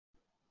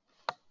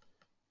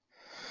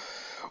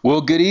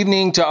Well, good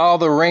evening to all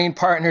the RAIN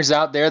partners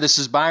out there. This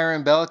is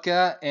Byron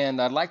Belka, and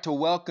I'd like to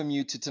welcome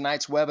you to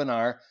tonight's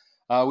webinar.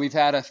 We've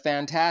had a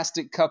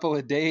fantastic couple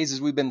of days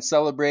as we've been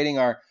celebrating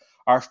our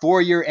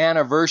 4-year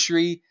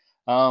anniversary.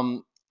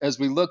 As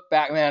we look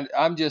back, man,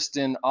 I'm just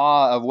in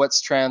awe of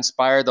what's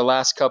transpired the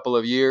last couple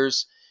of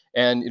years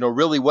and,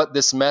 really what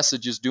this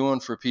message is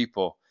doing for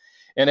people.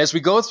 And as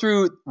we go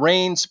through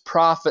RAIN's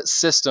profit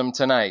system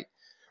tonight,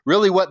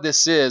 really what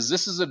this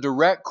is a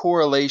direct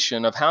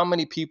correlation of how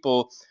many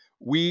people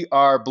we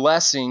are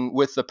blessing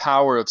with the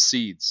power of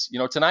seeds.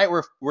 Tonight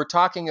we're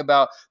talking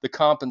about the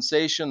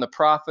compensation, the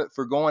profit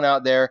for going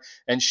out there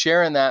and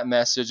sharing that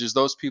message as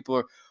those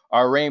people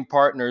our RAIN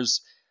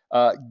partners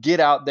get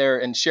out there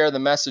and share the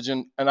message.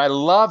 And I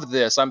love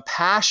this. I'm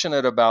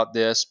passionate about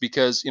this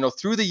because,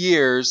 through the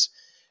years,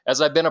 as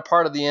I've been a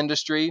part of the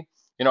industry,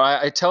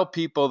 I tell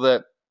people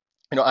that,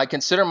 I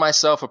consider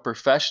myself a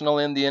professional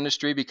in the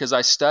industry because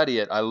I study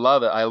it. I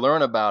love it. I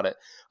learn about it.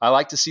 I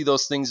like to see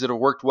those things that have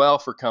worked well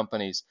for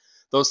companies,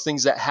 those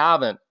things that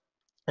haven't.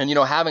 And,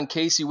 having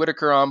Casey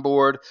Whitaker on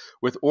board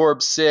with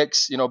Orb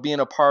 6, being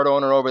a part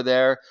owner over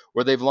there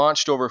where they've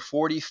launched over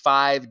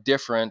 45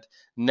 different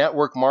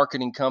network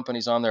marketing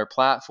companies on their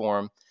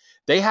platform,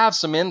 they have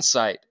some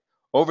insight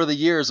over the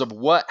years of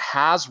what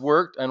has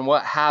worked and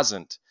what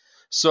hasn't.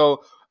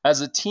 So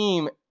as a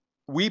team,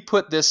 we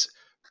put this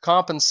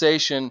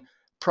compensation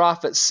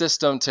profit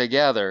system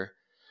together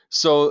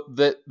so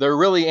that there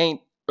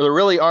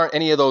really aren't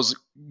any of those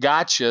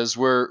gotchas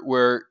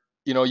where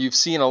you've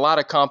seen a lot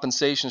of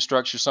compensation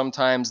structure,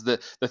 sometimes the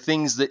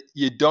things that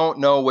you don't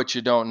know what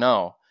you don't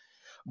know.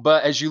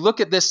 But as you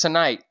look at this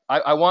tonight,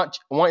 I want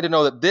you to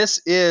know that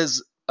this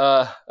is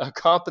a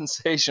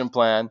compensation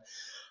plan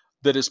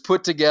that is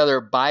put together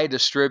by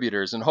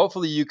distributors. And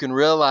hopefully you can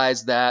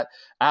realize that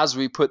as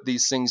we put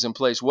these things in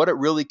place, what it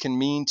really can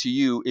mean to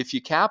you if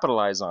you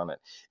capitalize on it,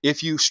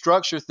 if you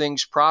structure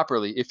things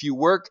properly, if you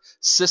work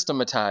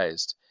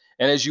systematized,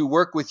 and as you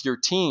work with your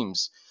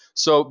teams.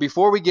 So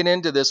before we get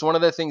into this, one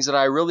of the things that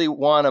I really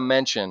want to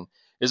mention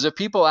is if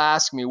people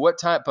ask me what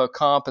type of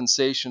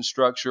compensation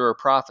structure or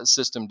profit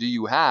system do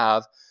you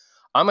have,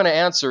 I'm going to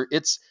answer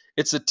it's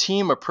a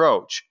team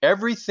approach.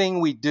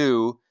 Everything we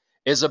do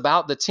is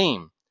about the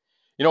team.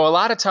 A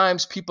lot of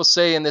times people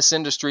say in this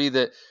industry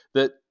that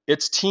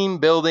it's team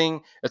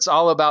building, it's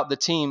all about the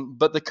team,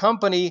 but the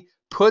company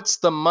puts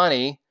the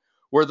money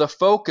where the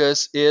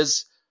focus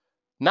is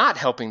not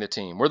helping the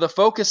team, where the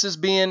focus is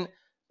being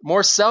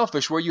more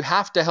selfish, where you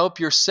have to help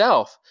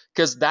yourself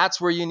because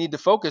that's where you need to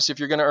focus if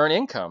you're going to earn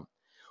income.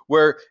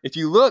 Where if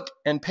you look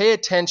and pay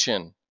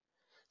attention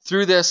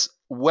through this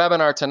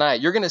webinar tonight,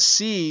 you're going to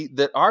see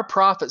that our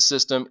profit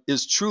system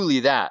is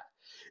truly that.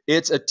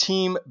 It's a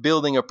team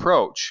building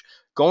approach,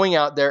 going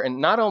out there and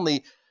not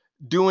only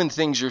doing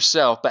things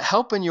yourself, but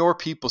helping your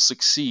people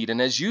succeed.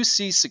 And as you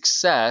see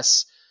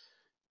success,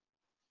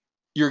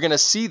 you're going to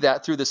see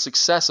that through the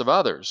success of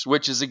others,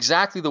 which is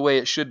exactly the way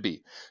it should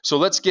be. So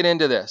let's get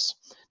into this.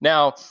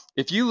 Now,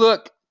 if you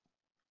look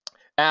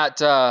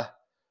at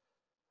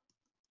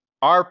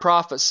our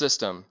profit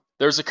system,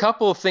 there's a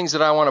couple of things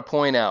that I want to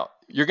point out.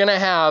 You're going to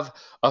have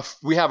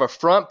we have a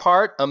front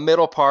part, a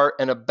middle part,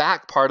 and a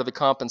back part of the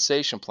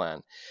compensation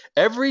plan.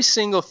 Every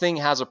single thing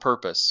has a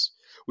purpose.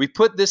 We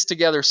put this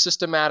together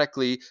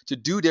systematically to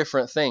do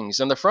different things.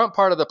 And the front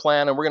part of the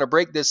plan, and we're going to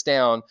break this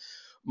down,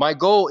 my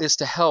goal is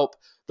to help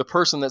the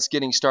person that's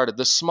getting started,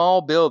 the small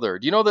builder.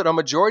 Do you know that a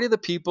majority of the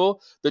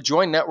people that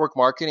join network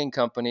marketing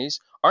companies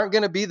aren't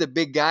going to be the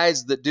big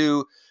guys that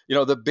do,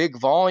 the big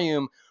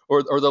volume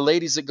or the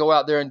ladies that go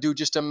out there and do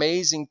just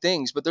amazing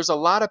things. But there's a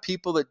lot of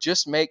people that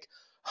just make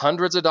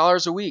hundreds of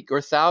dollars a week or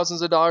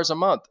thousands of dollars a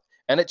month,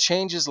 and it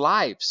changes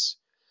lives.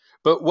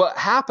 But what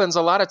happens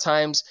a lot of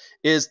times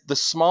is the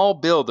small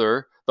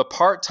builder, the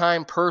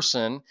part-time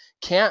person,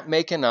 can't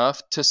make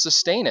enough to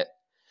sustain it.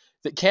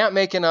 That can't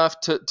make enough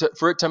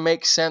for it to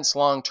make sense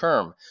long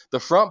term.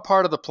 The front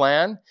part of the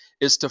plan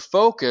is to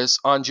focus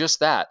on just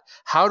that.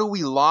 How do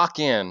we lock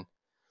in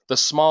the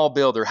small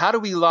builder? How do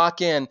we lock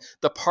in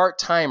the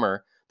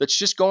part-timer that's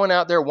just going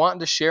out there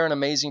wanting to share an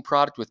amazing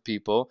product with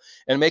people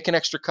and make an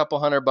extra couple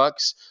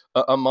 $100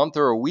 a month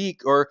or a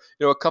week or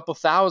a couple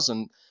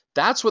thousand?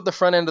 That's what the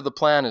front end of the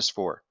plan is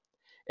for.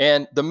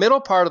 And the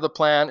middle part of the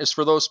plan is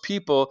for those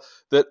people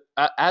that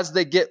as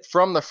they get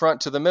from the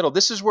front to the middle,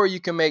 this is where you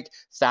can make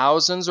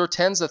thousands or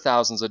tens of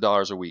thousands of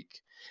dollars a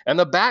week. And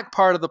the back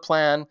part of the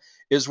plan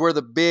is where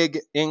the big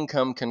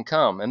income can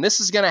come. And this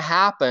is going to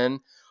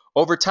happen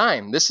over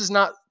time. This is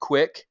not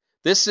quick.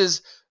 This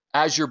is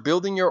as you're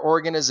building your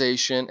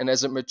organization and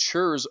as it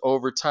matures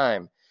over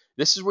time.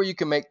 This is where you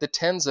can make the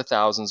tens of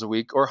thousands a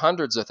week or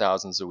hundreds of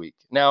thousands a week.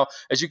 Now,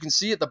 as you can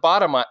see at the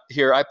bottom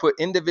here, I put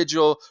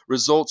individual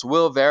results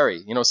will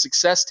vary.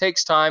 Success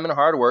takes time and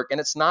hard work, and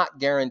it's not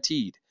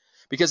guaranteed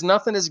because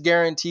nothing is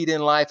guaranteed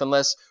in life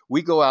unless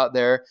we go out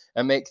there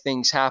and make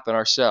things happen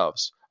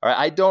ourselves. All right,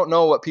 I don't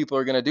know what people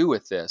are going to do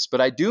with this,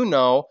 but I do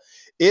know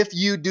if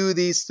you do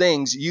these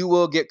things, you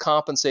will get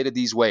compensated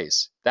these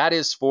ways. That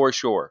is for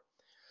sure.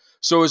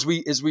 So as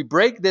we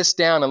break this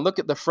down and look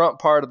at the front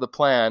part of the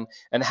plan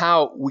and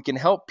how we can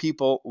help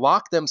people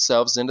lock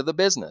themselves into the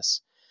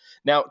business.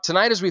 Now,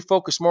 tonight as we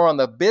focus more on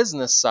the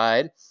business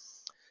side,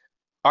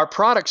 our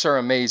products are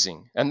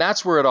amazing, and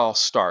that's where it all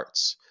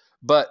starts.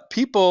 But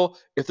people,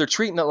 if they're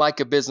treating it like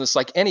a business,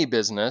 like any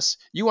business,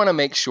 you want to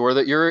make sure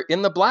that you're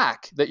in the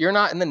black, that you're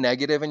not in the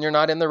negative and you're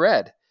not in the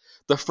red.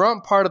 The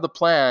front part of the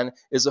plan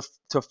is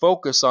to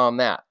focus on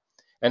that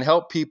and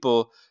help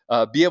people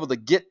be able to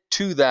get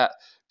to that,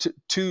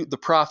 to the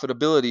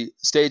profitability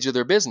stage of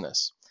their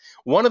business.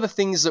 One of the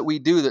things that we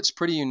do that's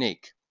pretty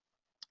unique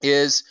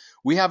is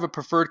we have a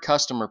preferred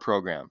customer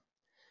program.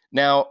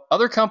 Now,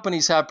 other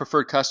companies have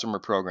preferred customer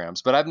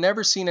programs, but I've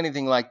never seen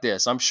anything like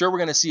this. I'm sure we're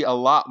going to see a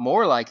lot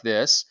more like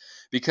this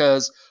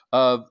because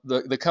of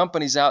the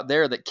companies out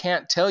there that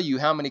can't tell you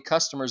how many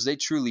customers they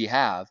truly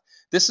have.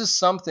 This is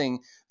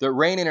something that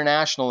Rain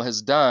International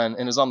has done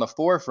and is on the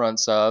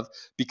forefronts of,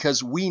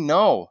 because we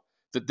know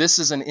that this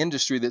is an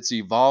industry that's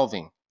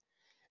evolving.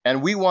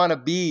 And we want to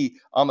be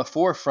on the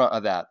forefront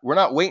of that. We're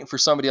not waiting for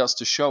somebody else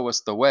to show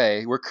us the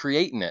way. We're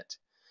creating it.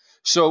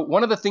 So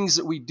one of the things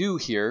that we do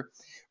here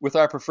with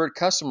our preferred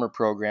customer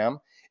program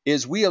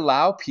is we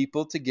allow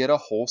people to get a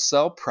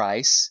wholesale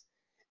price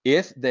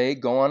if they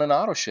go on an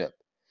auto ship.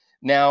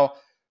 Now,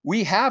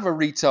 we have a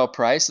retail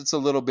price that's a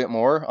little bit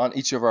more on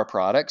each of our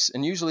products,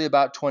 and usually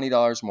about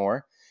 $20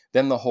 more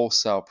than the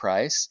wholesale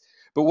price.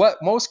 But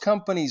what most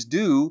companies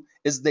do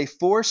is they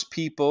force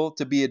people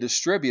to be a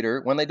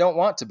distributor when they don't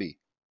want to be.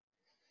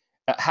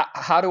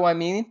 How do I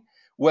mean?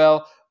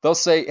 Well, they'll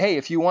say, hey,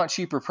 if you want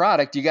cheaper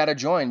product, you got to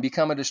join,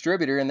 become a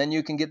distributor, and then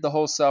you can get the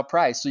wholesale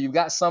price. So you've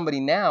got somebody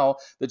now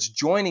that's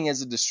joining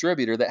as a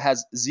distributor that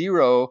has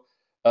zero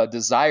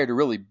desire to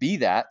really be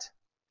that,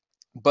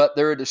 but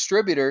they're a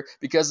distributor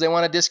because they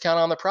want a discount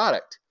on the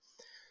product.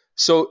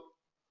 So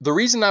the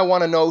reason I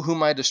want to know who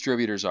my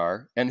distributors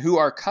are and who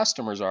our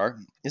customers are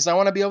is I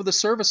want to be able to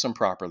service them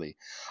properly.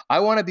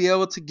 I want to be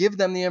able to give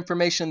them the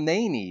information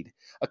they need.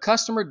 A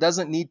customer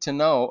doesn't need to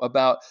know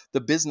about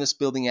the business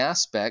building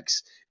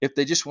aspects if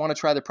they just want to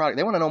try the product.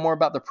 They want to know more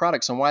about the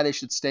products and why they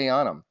should stay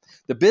on them.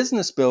 The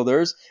business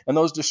builders and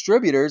those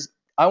distributors,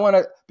 I want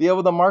to be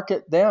able to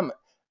market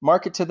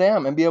to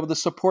them and be able to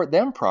support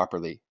them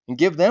properly and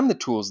give them the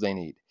tools they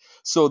need.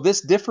 So this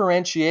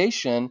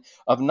differentiation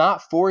of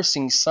not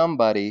forcing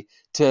somebody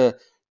to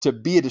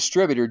be a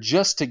distributor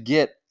just to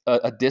get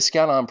a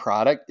discount on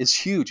product is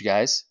huge,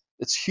 guys.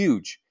 It's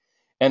huge.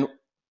 And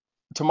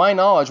to my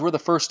knowledge, we're the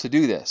first to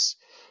do this.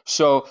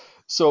 So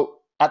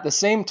at the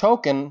same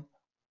token,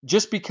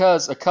 just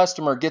because a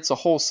customer gets a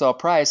wholesale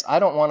price, I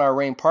don't want our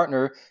Rain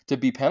partner to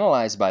be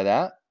penalized by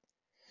that.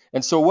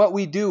 And so what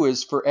we do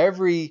is for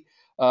every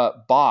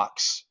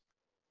box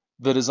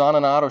that is on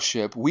an auto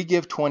ship, we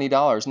give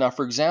 $20. Now,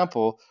 for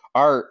example,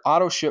 our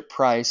auto ship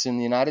price in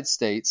the United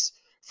States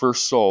for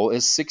Seoul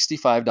is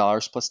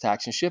 $65 plus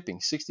tax and shipping,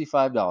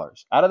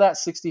 $65. Out of that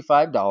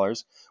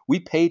 $65, we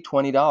pay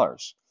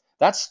 $20.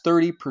 That's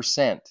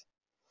 30%.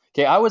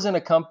 Okay, I was in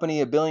a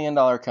company, a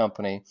billion-dollar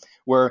company,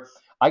 where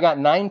I got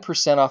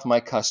 9% off my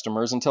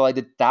customers until I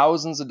did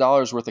thousands of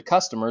dollars worth of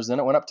customers. Then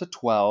it went up to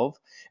 12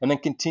 and then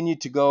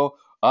continued to go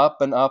up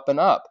and up and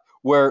up.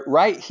 Where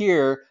right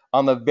here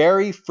on the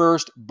very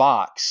first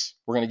box,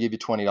 we're going to give you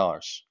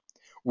 $20.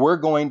 We're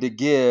going to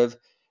give,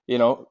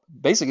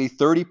 basically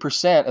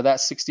 30% of that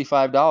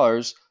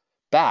 $65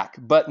 back,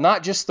 but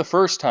not just the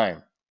first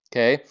time,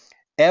 okay?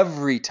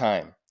 Every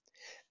time.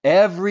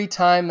 Every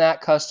time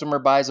that customer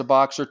buys a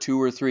box or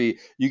two or three,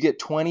 you get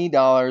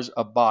 $20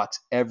 a box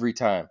every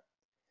time.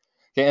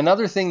 Okay,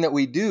 another thing that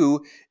we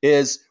do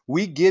is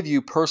we give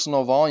you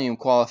personal volume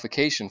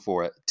qualification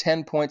for it.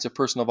 10 points of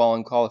personal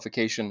volume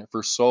qualification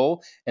for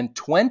Soul and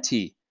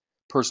 20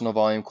 personal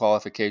volume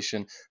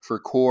qualification for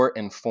Core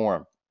and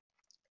Form.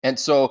 And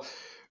so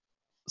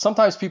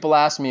sometimes people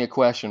ask me a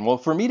question, well,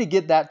 for me to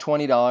get that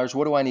 $20,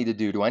 what do I need to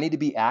do? Do I need to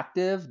be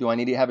active? Do I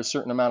need to have a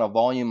certain amount of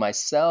volume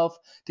myself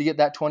to get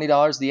that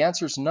 $20? The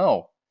answer is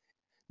no.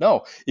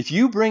 No. If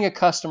you bring a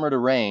customer to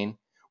Rain,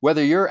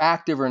 whether you're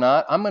active or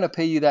not, I'm going to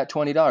pay you that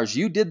 $20.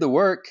 You did the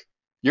work.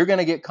 You're going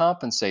to get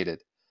compensated.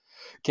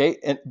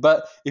 Okay.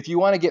 But if you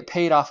want to get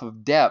paid off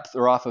of depth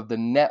or off of the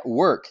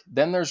network,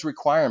 then there's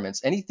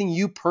requirements. Anything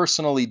you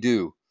personally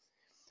do,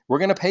 we're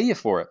going to pay you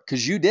for it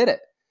because you did it.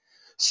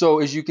 So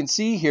as you can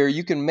see here,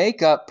 you can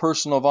make up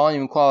personal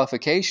volume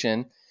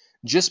qualification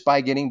just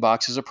by getting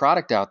boxes of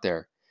product out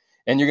there.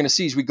 And you're going to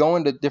see as we go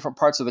into different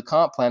parts of the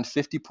comp plan,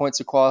 50 points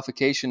of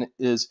qualification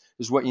is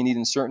what you need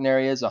in certain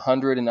areas,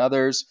 100 in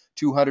others,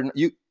 200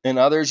 in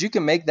others. You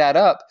can make that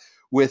up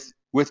with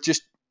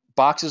just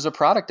boxes of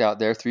product out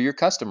there through your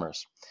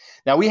customers.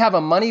 Now we have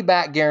a money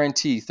back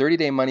guarantee,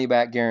 30-day money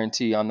back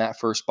guarantee on that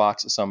first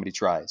box that somebody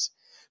tries.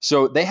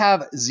 So they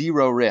have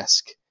zero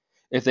risk.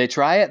 If they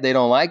try it, they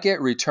don't like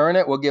it, return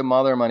it, we'll give them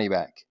all their money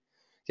back.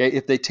 Okay,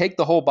 if they take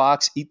the whole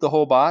box, eat the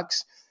whole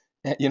box,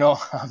 I'm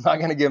not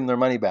going to give them their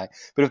money back.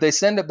 But if they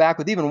send it back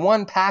with even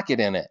one packet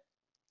in it,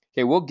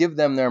 okay, we'll give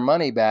them their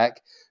money back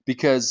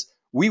because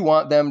we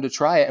want them to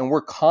try it and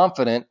we're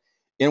confident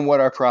in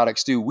what our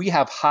products do. We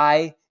have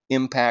high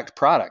impact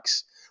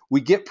products.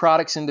 We get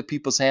products into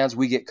people's hands,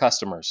 we get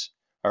customers.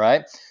 All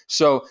right.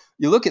 So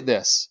you look at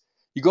this.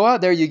 You go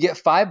out there, you get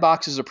 5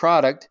 boxes of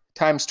product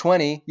times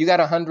 20, you got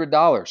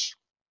 $100.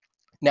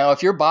 Now,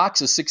 if your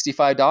box is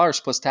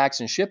 $65 plus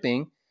tax and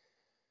shipping,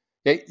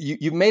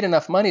 you've made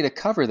enough money to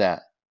cover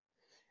that.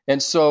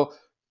 And so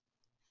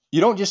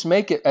you don't just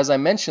make it, as I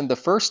mentioned, the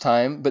first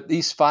time, but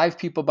these 5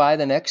 people buy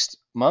the next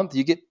month,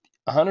 you get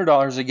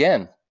 $100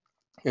 again.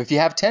 If you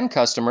have 10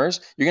 customers,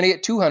 you're going to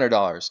get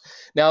 $200.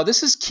 Now,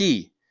 this is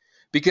key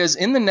because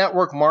in the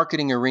network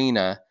marketing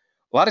arena,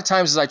 a lot of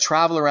times as I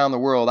travel around the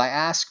world, I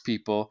ask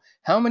people,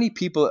 how many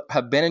people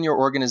have been in your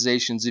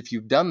organizations, if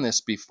you've done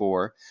this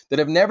before, that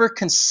have never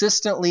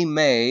consistently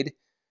made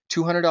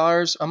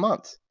 $200 a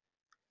month?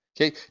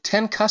 Okay,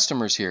 10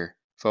 customers here,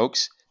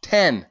 folks,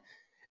 10,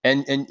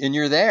 and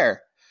you're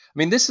there. I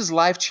mean, this is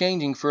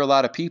life-changing for a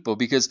lot of people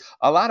because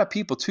a lot of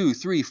people,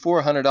 $200,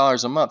 $300,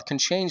 $400 a month can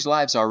change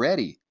lives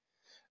already.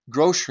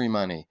 Grocery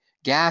money,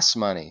 gas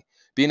money,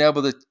 being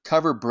able to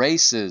cover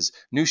braces,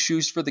 new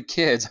shoes for the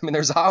kids. I mean,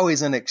 there's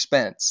always an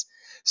expense.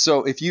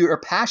 So if you are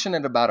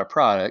passionate about a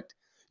product,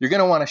 you're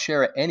going to want to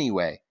share it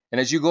anyway. And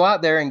as you go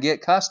out there and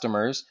get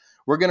customers,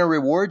 we're going to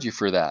reward you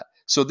for that.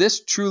 So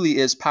this truly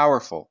is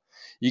powerful.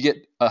 You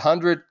get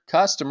 100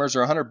 customers or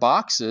 100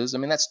 boxes. I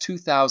mean, that's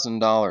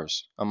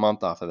 $2,000 a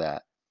month off of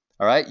that.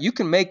 All right. You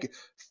can make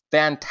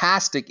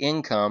fantastic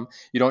income.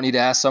 You don't need to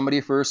ask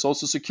somebody for a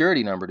social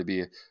security number to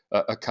be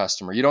a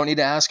customer. You don't need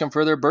to ask them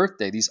for their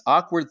birthday. These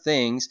awkward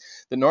things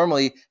that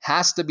normally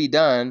has to be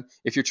done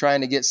if you're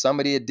trying to get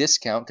somebody a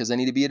discount because they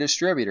need to be a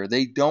distributor.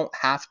 They don't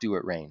have to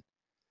at Rain.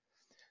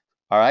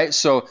 All right.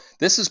 So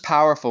this is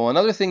powerful.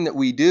 Another thing that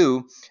we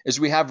do is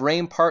we have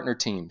Rain partner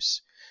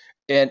teams.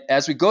 And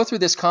as we go through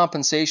this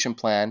compensation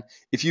plan,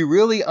 if you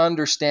really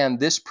understand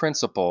this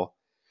principle,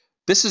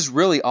 this is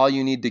really all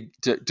you need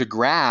to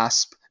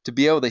grasp to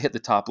be able to hit the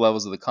top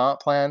levels of the comp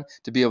plan,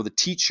 to be able to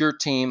teach your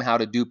team how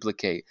to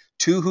duplicate.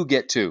 2 who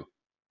get 2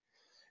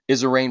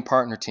 is a Rain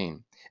partner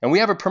team. And we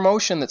have a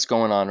promotion that's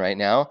going on right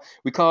now.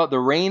 We call it the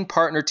Rain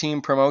partner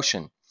team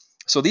promotion.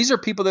 So these are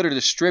people that are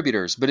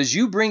distributors. But as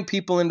you bring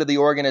people into the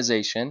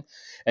organization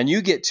and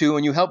you get 2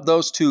 and you help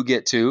those 2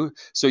 get 2,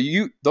 so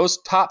those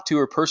top 2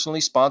 are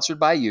personally sponsored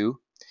by you,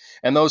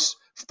 and those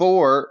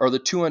 4 or the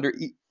 2 under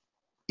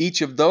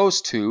each of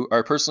those 2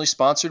 are personally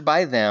sponsored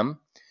by them.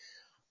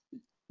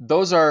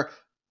 Those are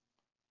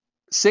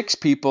 6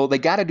 people. They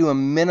got to do a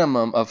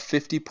minimum of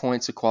 50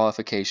 points of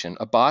qualification.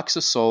 A box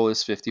of Soul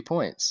is 50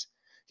 points.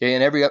 Okay,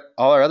 and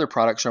all our other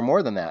products are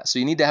more than that. So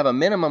you need to have a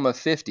minimum of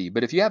 50.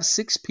 But if you have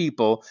 6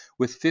 people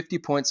with 50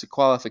 points of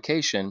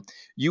qualification,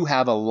 you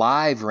have a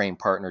live Rain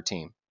partner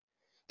team.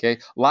 Okay,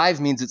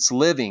 live means it's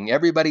living.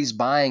 Everybody's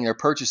buying, they're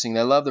purchasing,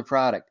 they love the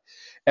product.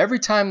 Every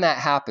time that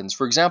happens,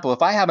 for example,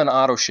 if I have an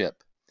auto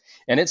ship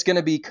and it's going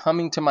to be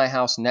coming to my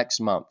house next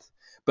month,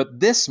 but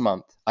this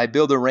month I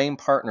build a Rain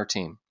partner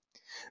team.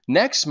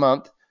 Next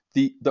month,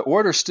 the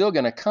order's still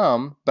going to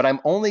come, but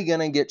I'm only going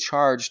to get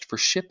charged for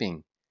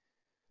shipping.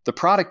 The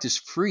product is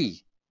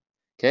free,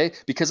 okay?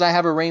 Because I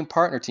have a Rain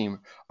partner team,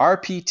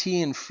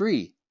 RPT and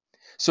free.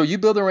 So you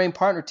build a Rain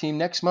partner team,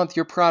 next month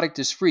your product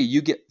is free.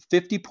 You get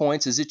 50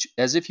 points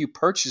as if you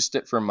purchased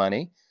it for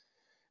money,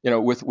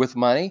 with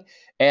money.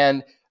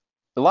 And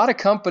a lot of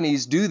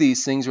companies do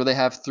these things where they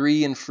have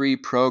 3 and free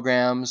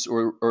programs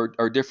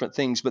or different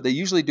things, but they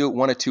usually do it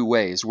one of 2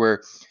 ways,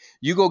 where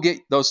you go get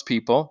those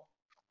people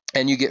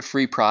and you get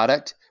free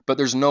product, but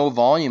there's no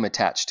volume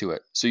attached to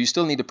it. So you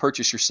still need to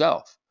purchase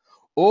yourself.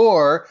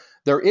 Or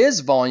there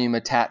is volume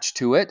attached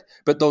to it,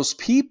 but those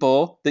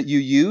people that you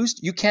used,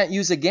 you can't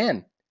use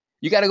again.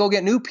 You got to go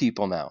get new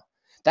people now.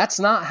 That's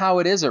not how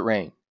it is at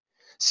Rain.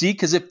 See,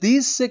 because if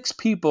these 6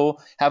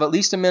 people have at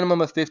least a minimum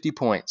of 50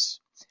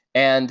 points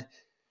and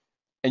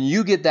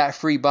you get that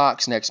free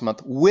box next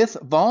month with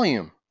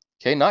volume,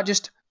 okay, not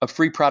just a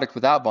free product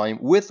without volume,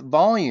 with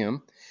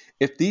volume,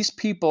 if these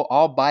people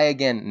all buy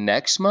again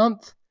next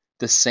month,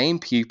 the same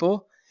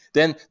people,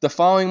 then the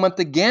following month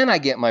again, I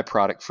get my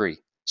product free.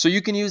 So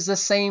you can use the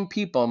same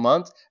people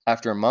month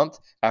after month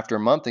after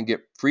month and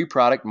get free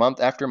product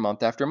month after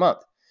month after month.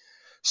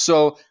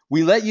 So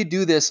we let you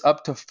do this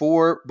up to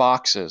 4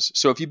 boxes.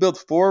 So if you build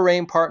 4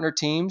 Rain partner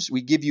teams,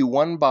 we give you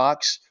 1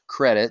 box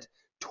credit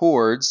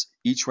towards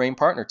each Rain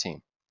partner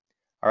team.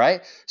 All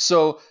right.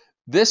 So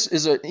this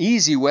is an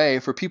easy way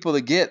for people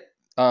to get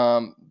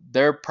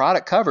their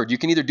product covered. You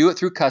can either do it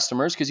through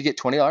customers because you get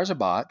 $20 a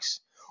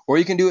box, or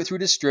you can do it through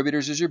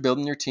distributors as you're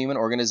building your team and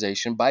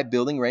organization by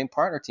building Rain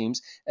partner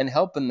teams and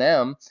helping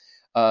them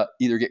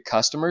either get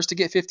customers to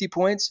get 50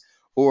 points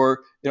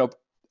or,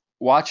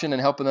 watching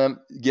and helping them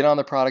get on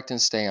the product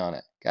and stay on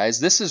it. Guys,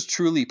 this is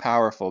truly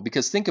powerful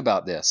because think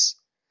about this.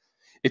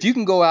 If you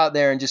can go out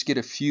there and just get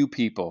a few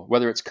people,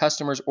 whether it's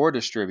customers or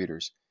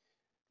distributors,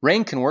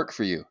 Rain can work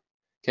for you.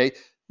 Okay.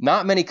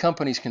 Not many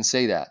companies can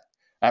say that.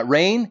 At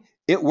Rain,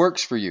 it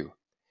works for you.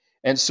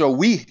 And so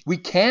we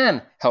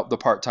can help the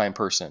part-time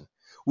person.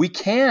 We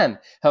can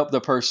help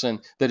the person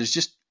that is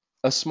just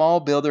a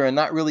small builder and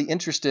not really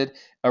interested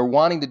are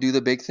wanting to do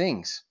the big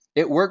things.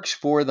 It works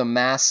for the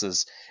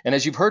masses. And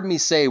as you've heard me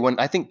say, when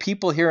I think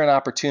people hear an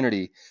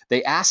opportunity,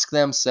 they ask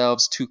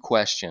themselves two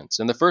questions.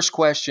 And the first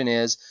question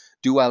is,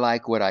 do I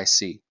like what I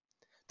see?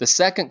 The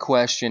second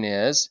question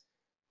is,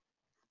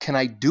 can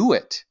I do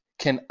it?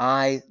 Can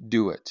I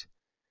do it?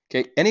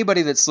 Okay,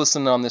 anybody that's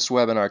listening on this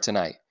webinar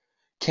tonight,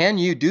 can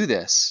you do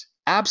this?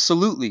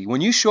 Absolutely.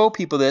 When you show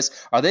people this,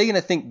 are they going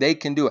to think they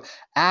can do it?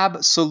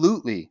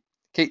 Absolutely.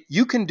 Okay,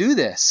 you can do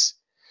this.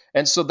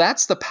 And so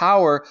that's the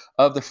power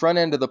of the front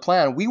end of the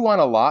plan. We want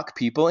to lock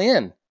people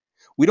in.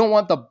 We don't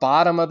want the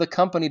bottom of the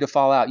company to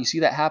fall out. You see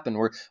that happen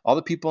where all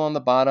the people on the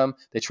bottom,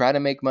 they try to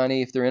make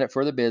money if they're in it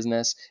for the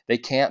business. They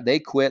can't, they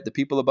quit. The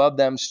people above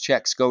them's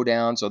checks go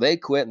down, so they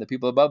quit, and the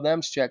people above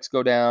them's checks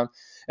go down.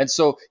 And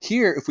so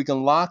here, if we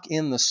can lock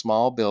in the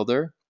small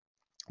builder,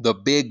 the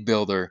big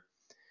builder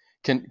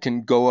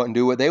can go out and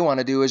do what they want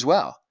to do as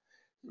well.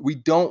 We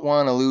don't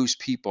want to lose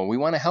people. We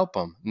want to help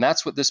them. And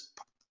that's what this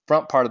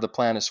front part of the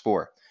plan is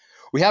for.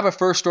 We have a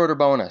first order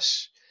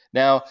bonus.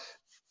 Now,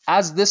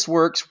 as this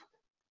works,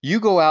 you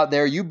go out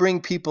there, you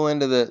bring people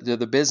into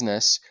the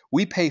business.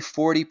 We pay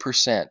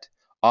 40%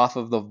 off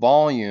of the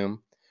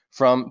volume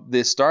from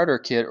the starter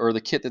kit or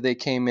the kit that they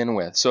came in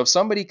with. So if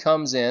somebody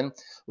comes in,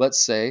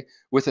 let's say,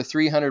 with a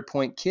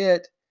 300-point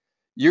kit,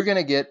 you're going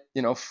to get,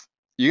 you're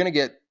going to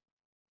get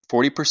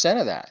 40%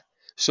 of that.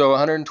 So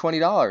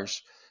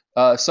 $120.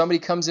 If somebody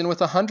comes in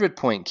with a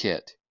 100-point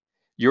kit,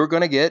 you're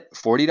going to get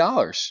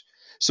 $40.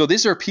 So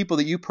these are people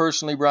that you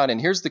personally brought in.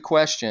 Here's the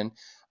question.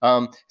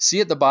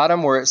 See at the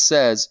bottom where it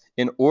says,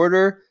 in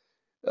order,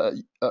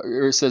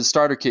 or it says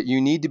starter kit,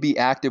 you need to be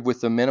active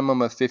with a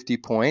minimum of 50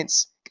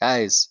 points.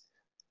 Guys,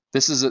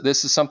 this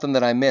is something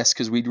that I missed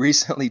because we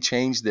recently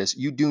changed this.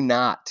 You do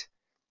not.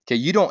 Okay,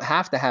 you don't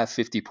have to have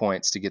 50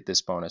 points to get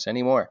this bonus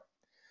anymore.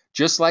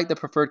 Just like the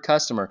preferred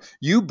customer,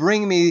 you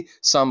bring me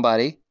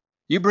somebody,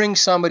 you bring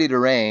somebody to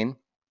Rain,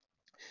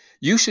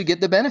 you should get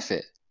the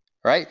benefit,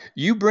 right?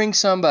 You bring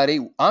somebody,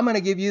 I'm going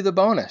to give you the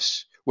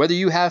bonus, whether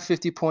you have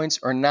 50 points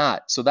or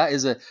not. So that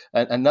is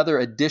another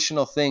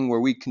additional thing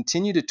where we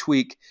continue to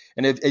tweak.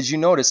 And as you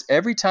notice,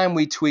 every time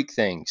we tweak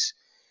things,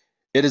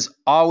 it is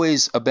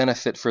always a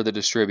benefit for the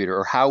distributor,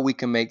 or how we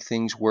can make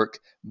things work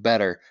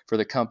better for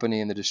the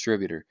company and the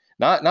distributor.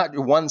 Not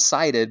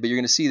one-sided, but you're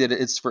going to see that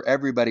it's for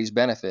everybody's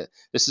benefit.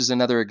 This is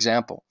another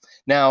example.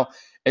 Now,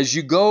 as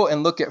you go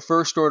and look at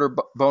first order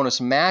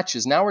bonus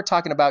matches, now we're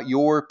talking about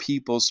your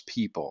people's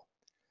people.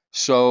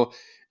 So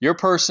your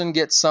person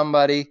gets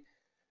somebody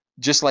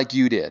just like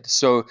you did.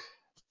 So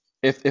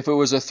if it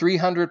was a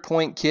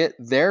 300-point kit,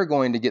 they're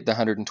going to get the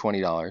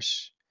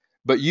 $120,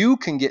 but you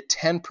can get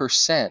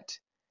 10%.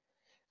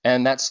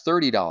 And that's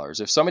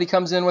 $30. If somebody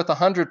comes in with a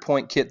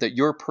 100-point kit that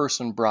your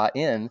person brought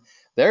in,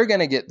 they're going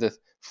to get the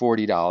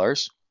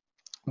 $40,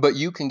 but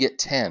you can get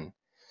 10.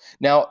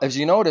 Now, as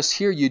you notice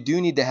here, you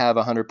do need to have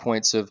 100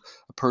 points of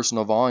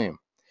personal volume,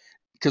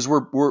 because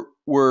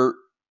we're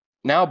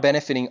now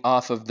benefiting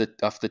off of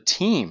the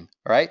team,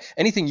 right?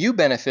 Anything you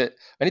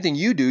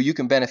do, you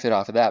can benefit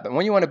off of that. But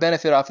when you want to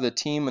benefit off of the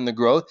team and the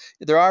growth,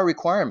 there are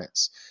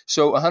requirements.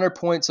 So 100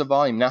 points of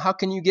volume. Now, how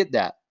can you get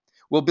that?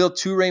 We'll build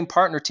 2 Rain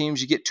partner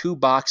teams. You get 2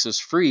 boxes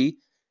free,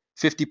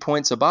 50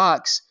 points a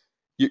box.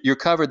 You're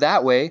covered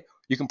that way.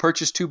 You can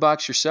purchase 2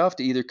 boxes yourself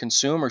to either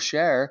consume or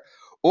share,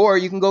 or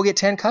you can go get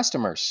 10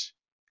 customers.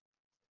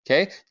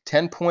 Okay,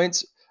 10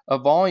 points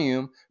of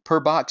volume per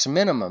box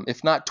minimum,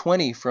 if not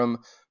 20 from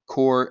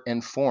core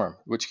and form,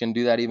 which can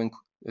do that even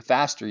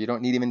faster. You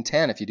don't need even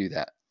 10 if you do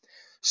that.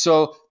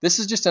 So this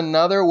is just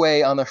another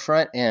way on the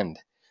front end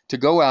to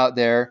go out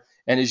there.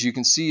 And as you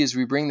can see, as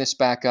we bring this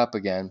back up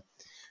again,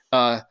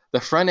 the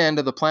front end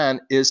of the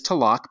plan is to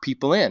lock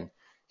people in.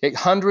 Okay,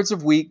 hundreds a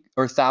week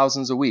or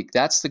thousands a week.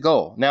 That's the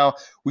goal. Now,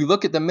 we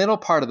look at the middle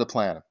part of the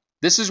plan.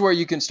 This is where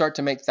you can start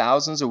to make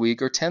thousands a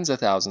week or tens of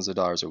thousands of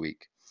dollars a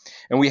week.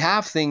 And we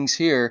have things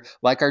here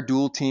like our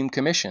dual team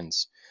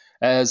commissions,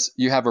 as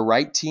you have a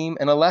right team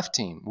and a left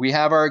team. We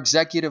have our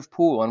executive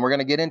pool, and we're going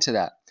to get into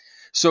that.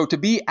 So to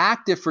be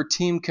active for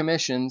team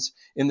commissions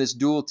in this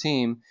dual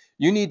team,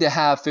 you need to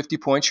have 50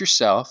 points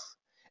yourself,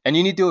 and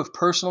you need to have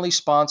personally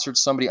sponsored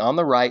somebody on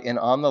the right and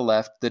on the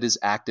left that is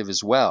active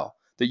as well,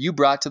 that you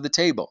brought to the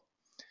table.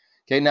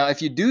 Okay, now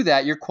if you do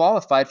that, you're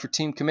qualified for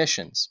team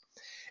commissions.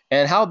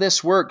 And how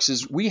this works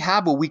is we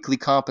have a weekly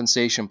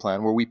compensation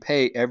plan where we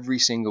pay every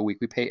single week.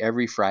 We pay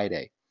every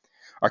Friday.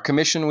 Our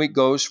commission week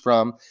goes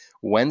from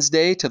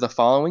Wednesday to the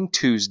following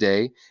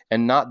Tuesday,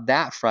 and not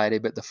that Friday,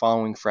 but the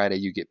following Friday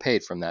you get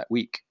paid from that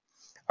week.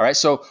 All right,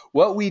 so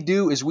what we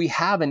do is we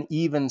have an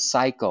even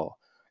cycle.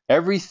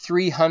 Every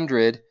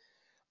 300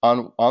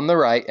 on the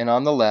right and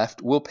on the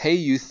left will pay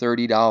you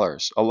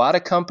 $30. A lot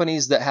of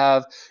companies that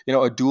have,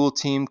 a dual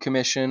team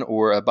commission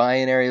or a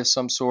binary of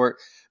some sort,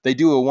 they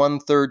do a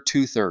 1/3,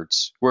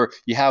 2/3, where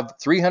you have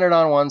 300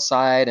 on one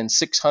side and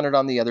 600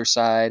 on the other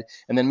side,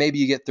 and then maybe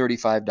you get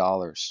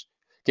 $35.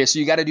 Okay, so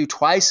you got to do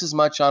twice as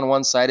much on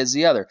one side as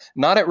the other.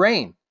 Not at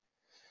Rain.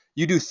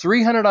 You do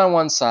 300 on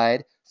one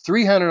side,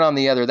 300 on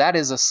the other. That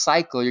is a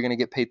cycle. You're going to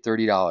get paid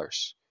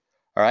 $30.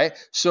 All right.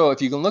 So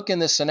if you can look in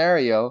this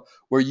scenario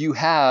where you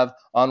have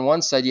on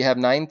one side, you have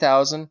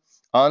 9,000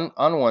 on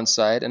one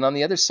side, and on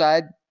the other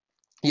side,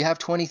 you have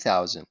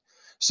 20,000.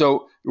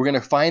 So we're going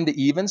to find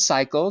the even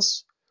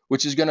cycles,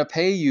 which is going to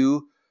pay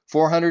you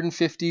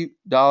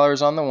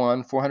 $450 on the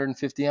one,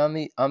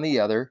 $450 on the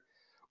other.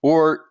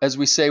 Or as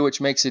we say,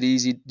 which makes it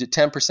easy,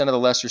 10% of the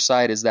lesser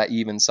side is that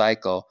even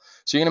cycle.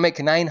 So you're going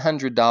to make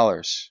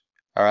 $900.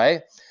 All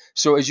right.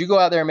 So as you go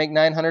out there and make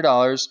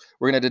 $900,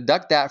 we're going to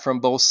deduct that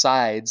from both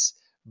sides,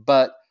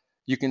 but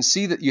you can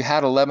see that you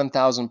had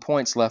 11,000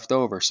 points left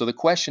over. So the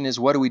question is,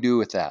 what do we do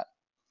with that?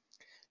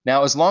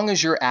 Now, as long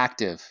as you're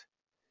active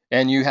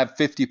and you have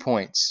 50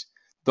 points,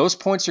 those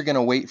points are going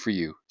to wait for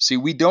you. See,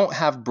 we don't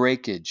have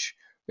breakage.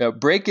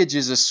 Breakage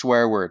is a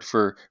swear word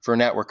for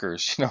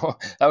networkers.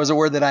 That was a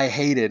word that I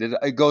hated.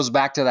 It goes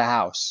back to the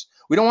house.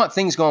 We don't want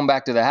things going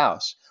back to the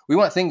house. We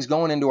want things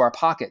going into our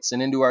pockets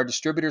and into our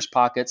distributors'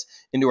 pockets,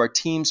 into our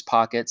team's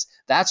pockets.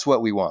 That's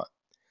what we want.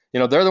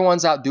 They're the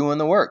ones out doing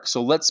the work.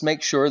 So let's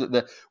make sure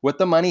that what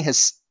the money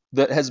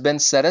that has been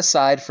set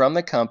aside from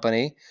the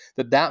company,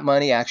 that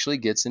money actually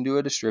gets into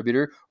a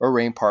distributor or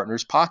Rain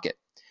partner's pocket.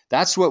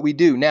 That's what we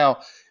do. Now,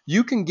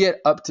 you can get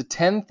up to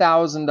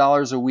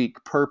 $10,000 a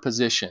week per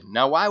position.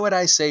 Now, why would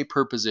I say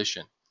per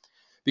position?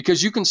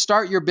 Because you can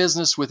start your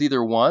business with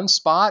either one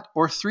spot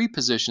or 3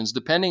 positions,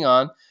 depending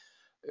on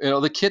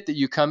the kit that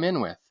you come in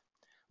with.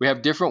 We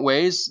have different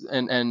ways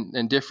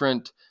and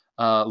different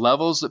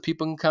levels that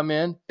people can come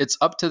in. It's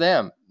up to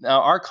them.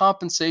 Now, our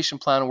compensation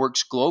plan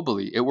works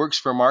globally. It works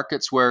for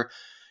markets where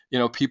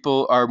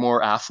people are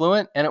more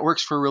affluent, and it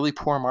works for really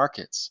poor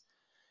markets.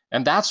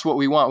 And that's what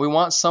we want. We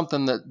want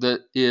something that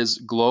is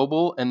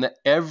global and that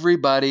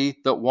everybody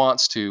that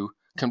wants to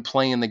can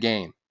play in the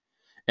game.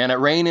 And at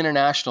Rain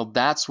International,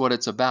 that's what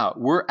it's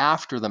about. We're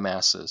after the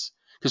masses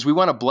because we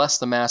want to bless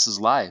the masses'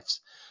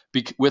 lives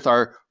with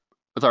our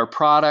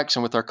products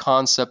and with our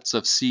concepts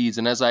of seeds.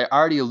 And as I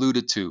already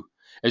alluded to,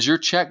 as your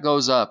check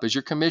goes up, as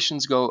your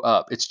commissions go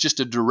up, it's just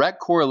a direct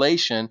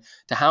correlation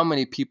to how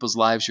many people's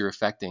lives you're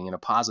affecting in a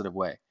positive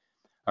way.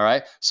 All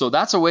right. So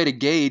that's a way to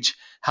gauge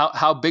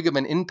how big of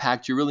an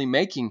impact you're really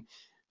making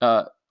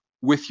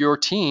with your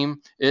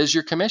team is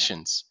your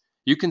commissions.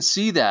 You can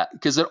see that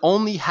because it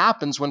only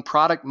happens when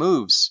product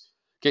moves.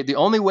 Okay. The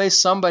only way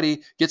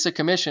somebody gets a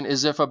commission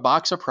is if a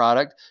box of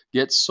product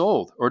gets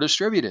sold or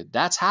distributed.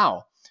 That's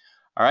how.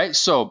 All right.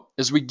 So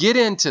as we get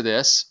into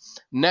this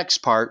next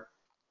part,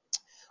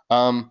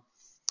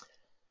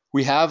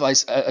 we have,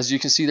 as you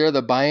can see there,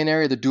 the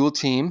binary, the dual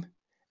team,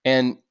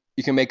 and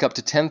you can make up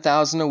to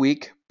 $10,000 a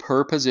week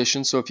per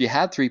position. So if you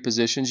had 3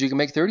 positions, you can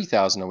make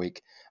 $30,000 a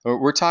week.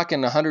 We're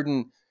talking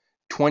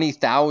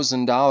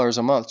 $120,000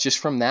 a month just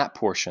from that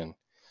portion.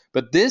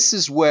 But this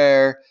is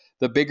where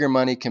the bigger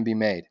money can be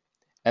made.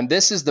 And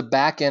this is the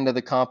back end of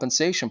the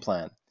compensation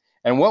plan.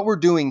 And what we're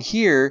doing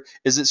here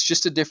is it's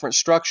just a different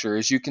structure.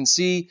 As you can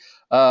see,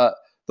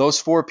 those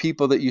 4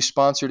 people that you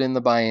sponsored in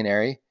the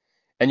binary,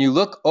 and you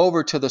look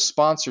over to the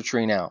sponsor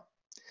tree now.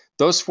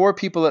 Those 4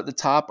 people at the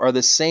top are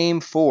the same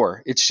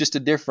 4. It's just a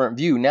different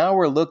view. Now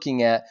we're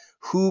looking at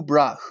who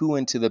brought who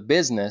into the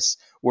business,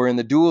 where in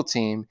the dual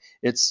team,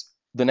 it's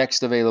the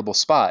next available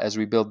spot as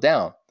we build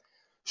down.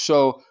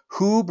 So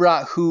who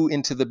brought who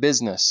into the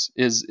business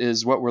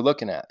is what we're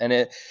looking at.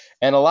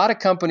 And a lot of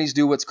companies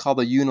do what's called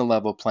a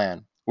unilevel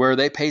plan, where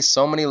they pay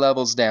so many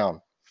levels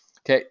down.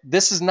 Okay,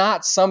 this is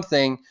not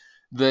something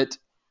that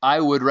I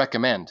would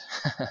recommend.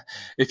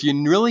 If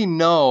you really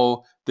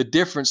know the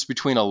difference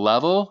between a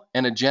level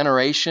and a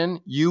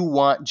generation, you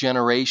want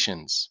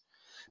generations.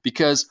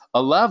 Because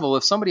a level,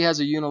 if somebody has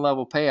a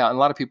unilevel payout, and a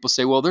lot of people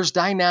say, well, there's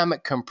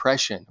dynamic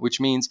compression, which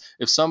means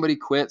if somebody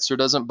quits or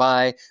doesn't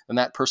buy, then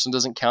that person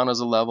doesn't count as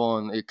a level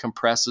and it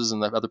compresses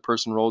and the other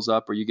person rolls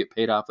up or you get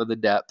paid off of the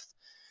depth.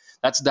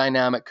 That's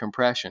dynamic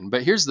compression.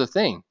 But here's the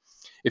thing.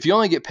 If you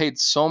only get paid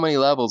so many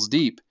levels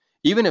deep,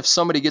 even if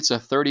somebody gets a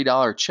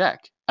 $30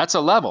 check, that's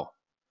a level.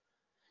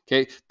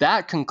 Okay,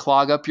 that can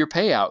clog up your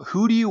payout.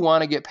 Who do you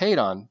want to get paid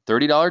on?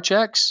 $30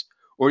 checks?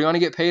 Or do you want to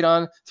get paid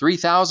on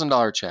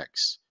 $3,000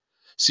 checks?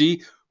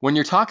 See, when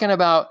you're talking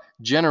about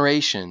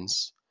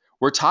generations,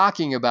 we're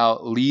talking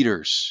about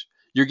leaders.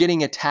 You're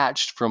getting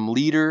attached from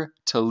leader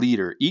to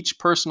leader. Each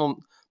person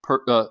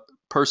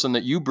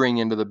that you bring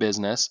into the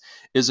business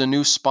is a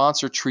new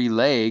sponsor tree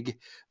leg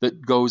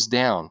that goes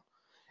down.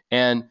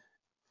 And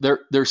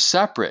they're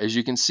separate. As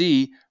you can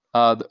see,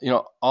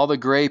 all the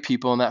gray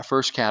people in that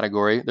first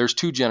category, there's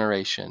 2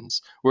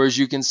 generations. Whereas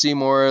you can see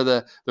more of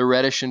the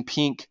reddish and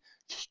pink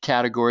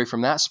category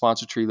from that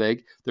sponsor tree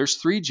leg, there's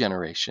 3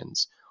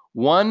 generations.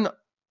 One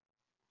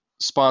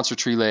sponsor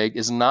tree leg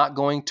is not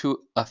going to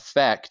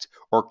affect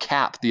or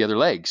cap the other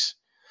legs.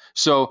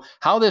 So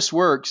how this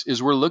works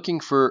is we're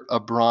looking for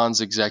a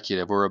bronze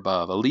executive or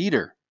above, a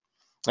leader.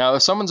 Now,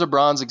 if someone's a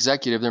bronze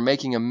executive, they're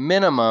making a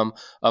minimum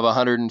of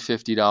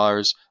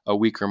 $150 a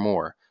week or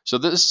more. So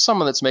this is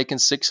someone that's making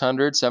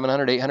 $600,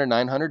 $700,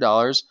 $800,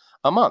 $900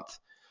 a month.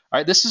 All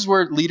right, this is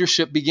where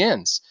leadership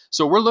begins.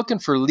 So we're looking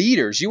for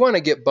leaders. You want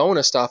to get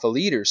bonused off of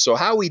leaders. So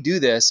how we do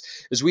this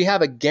is we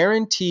have a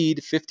guaranteed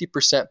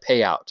 50%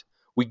 payout.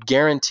 We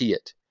guarantee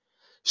it.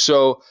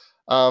 So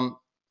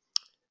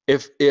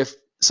if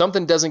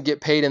something doesn't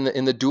get paid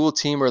in the dual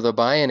team or the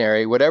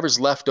binary, whatever's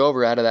left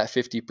over out of that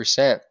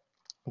 50%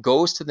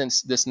 goes to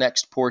this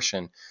next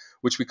portion,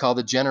 which we call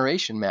the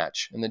generation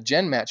match and the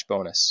gen match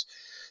bonus.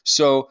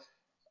 So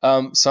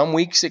some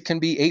weeks it can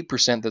be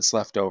 8% that's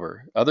left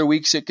over. Other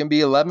weeks it can be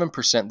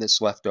 11%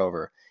 that's left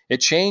over. It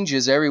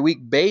changes every week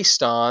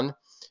based on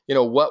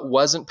what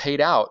wasn't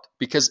paid out,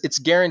 because it's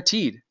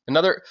guaranteed.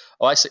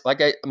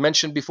 Like I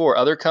mentioned before,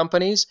 other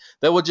companies,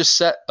 they will just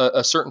set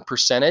a certain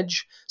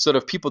percentage so that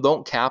if people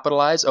don't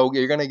capitalize,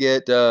 you're going to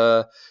get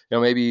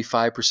maybe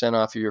 5%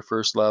 off of your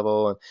first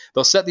level, and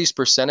they'll set these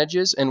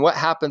percentages. And what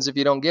happens if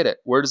you don't get it?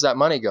 Where does that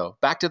money go?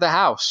 Back to the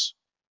house.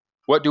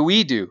 What do?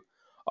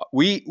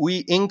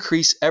 We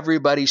increase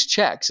everybody's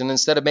checks, and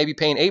instead of maybe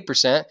paying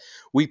 8%,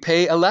 we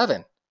pay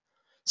 11%.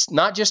 It's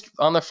not just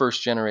on the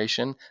first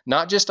generation,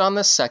 not just on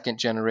the second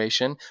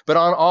generation, but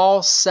on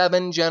all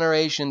 7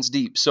 generations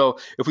deep. So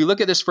if we look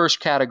at this first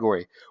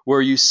category,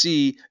 where you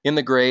see in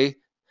the gray,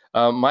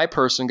 my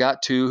person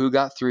got 2, who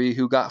got 3,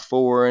 who got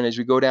 4, and as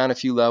we go down a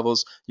few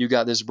levels, you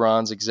got this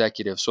bronze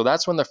executive. So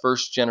that's when the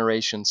first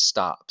generation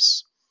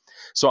stops.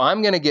 So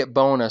I'm going to get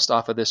bonused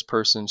off of this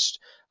person's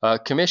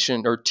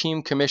commission or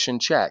team commission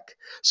check.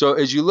 So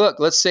as you look,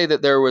 let's say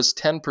that there was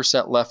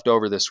 10% left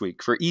over this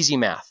week for easy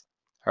math.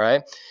 All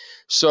right.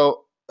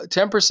 So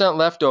 10%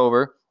 left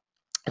over.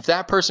 If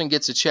that person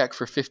gets a check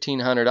for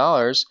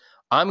 $1,500,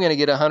 I'm going to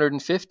get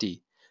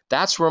 $150.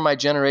 That's where my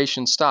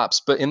generation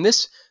stops. But in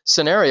this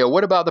scenario,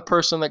 what about the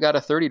person that got a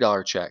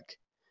 $30 check?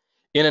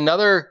 In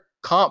another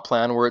comp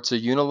plan where it's a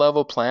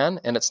unilevel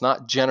plan and it's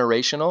not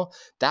generational,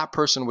 that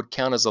person would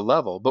count as a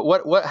level. But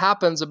what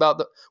happens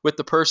with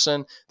the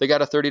person that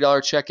got a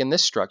 $30 check in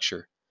this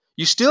structure?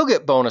 You still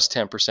get bonus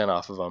 10%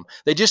 off of them.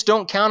 They just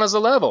don't count as a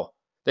level.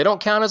 They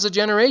don't count as a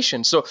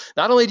generation. So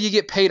not only do you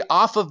get paid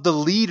off of the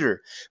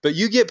leader, but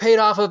you get paid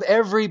off of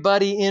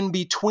everybody in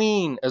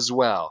between as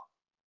well.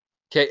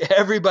 Okay,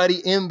 everybody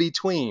in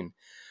between.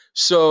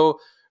 So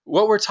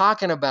what we're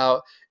talking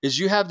about is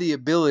you have the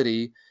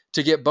ability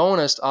to get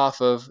bonused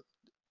off of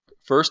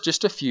first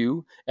just a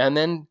few, and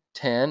then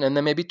 10, and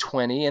then maybe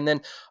 20, and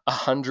then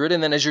 100.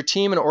 And then as your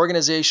team and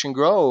organization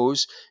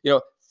grows,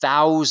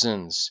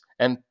 thousands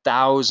and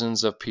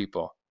thousands of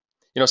people.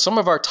 Some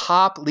of our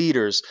top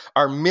leaders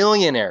are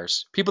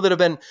millionaires, people that have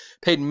been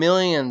paid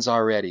millions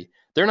already.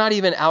 They're not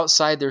even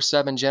outside their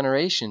 7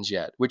 generations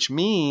yet, which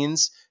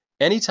means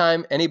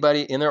anytime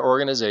anybody in their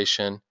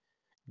organization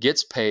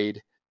gets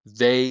paid,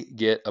 they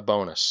get a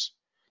bonus.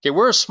 Okay,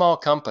 we're a small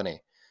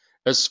company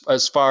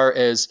as far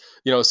as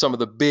some of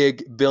the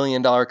big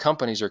billion-dollar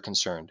companies are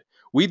concerned.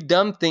 We've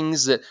done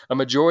things that a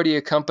majority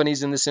of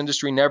companies in this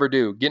industry never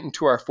do. Getting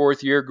to our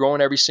 4th year,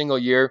 growing every single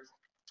year,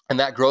 and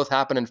that growth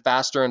happening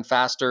faster and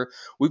faster.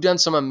 We've done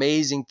some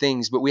amazing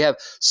things, but we have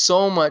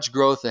so much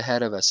growth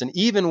ahead of us. And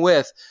even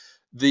with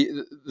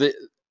the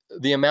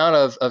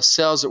amount of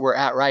sales that we're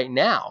at right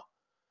now,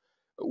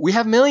 we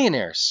have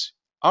millionaires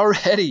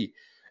already.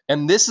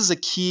 And this is a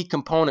key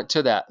component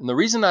to that. And the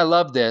reason I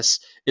love this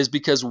is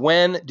because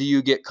when do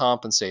you get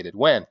compensated?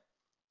 When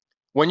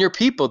your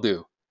people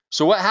do.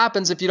 So what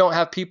happens if you don't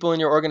have people in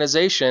your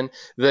organization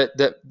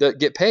that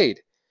get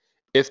paid?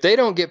 If they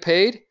don't get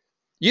paid,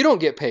 you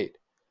don't get paid.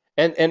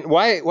 And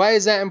why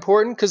is that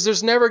important? Because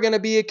there's never going to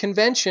be a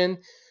convention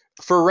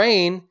for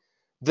rain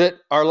that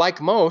are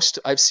like most.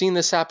 I've seen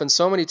this happen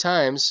so many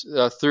times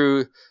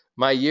through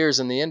my years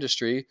in the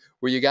industry,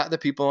 where you got the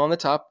people on the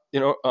top,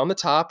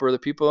 or the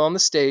people on the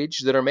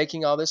stage that are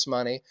making all this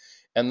money,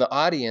 and the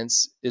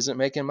audience isn't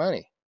making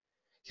money.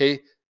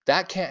 Okay,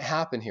 that can't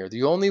happen here.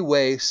 The only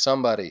way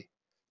somebody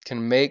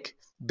can make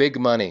big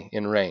money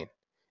in rain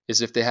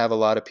is if they have a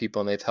lot of people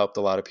and they've helped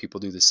a lot of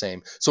people do the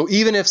same. So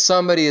even if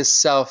somebody is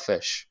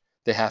selfish,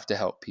 they have to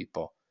help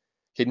people.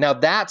 Okay, now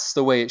that's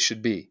the way it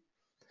should be.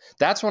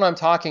 That's what I'm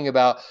talking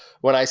about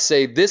when I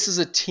say this is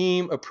a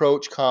team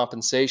approach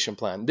compensation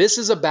plan. This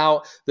is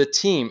about the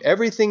team.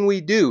 Everything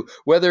we do,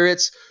 whether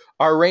it's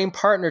our RAIN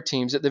partner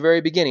teams at the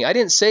very beginning. I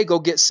didn't say go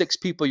get 6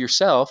 people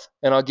yourself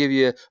and I'll give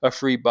you a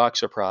free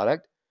box of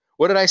product.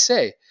 What did I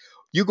say?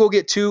 You go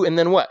get 2 and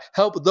then what?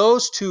 Help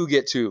those 2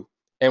 get 2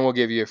 and we'll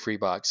give you a free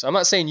box. I'm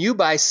not saying you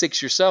buy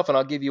 6 yourself and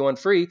I'll give you 1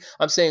 free.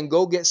 I'm saying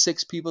go get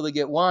 6 people to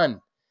get 1.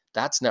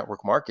 That's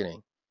network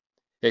marketing.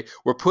 Okay?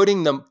 We're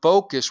putting the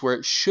focus where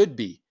it should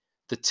be,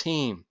 the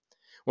team.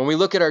 When we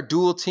look at our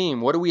dual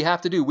team, what do we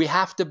have to do? We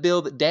have to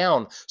build it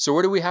down. So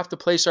where do we have to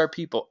place our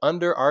people?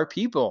 Under our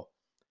people.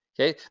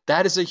 Okay?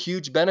 That is a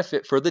huge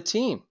benefit for the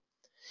team.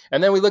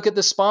 And then we look at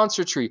the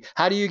sponsor tree.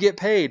 How do you get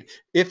paid?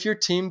 If your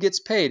team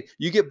gets paid,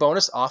 you get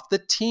bonus off the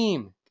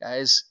team,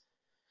 guys.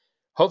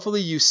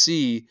 Hopefully you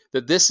see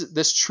that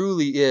this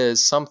truly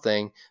is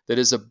something that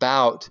is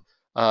about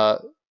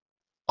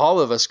all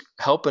of us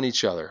helping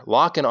each other,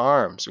 locking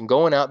arms and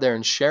going out there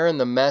and sharing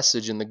the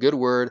message and the good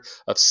word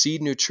of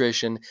seed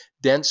nutrition,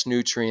 dense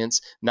nutrients,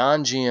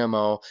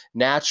 non-GMO,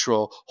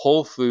 natural,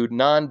 whole food,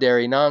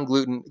 non-dairy,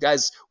 non-gluten.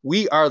 Guys,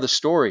 we are the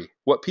story.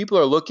 What people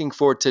are looking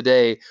for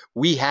today,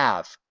 we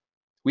have.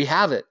 We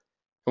have it.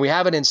 And we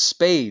have it in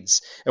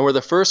spades. And we're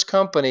the first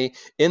company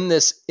in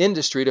this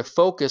industry to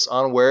focus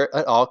on where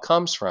it all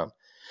comes from.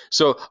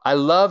 So I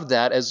love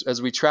that as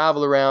we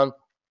travel around,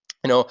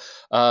 you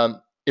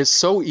know, it's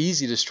so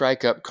easy to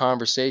strike up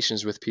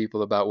conversations with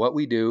people about what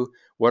we do,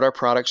 what our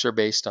products are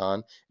based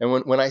on.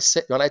 And when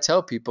I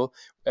tell people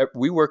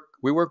we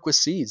work with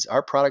seeds,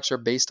 our products are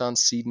based on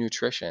seed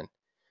nutrition.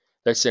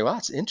 They say, "Well,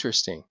 that's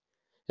interesting."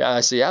 Yeah,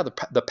 I say, "Yeah,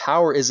 the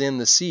power is in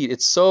the seed."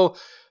 It's so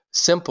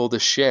simple to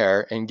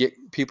share and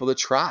get people to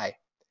try.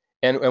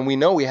 And we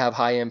know we have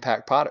high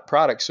impact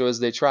products. So as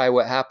they try,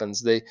 what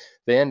happens? They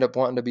end up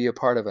wanting to be a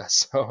part of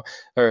us. So,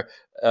 or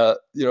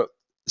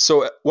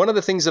so one of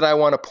the things that I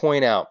want to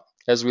point out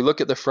as we look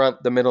at the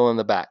front, the middle, and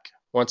the back,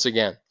 once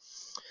again,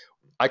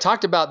 I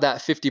talked about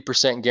that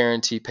 50%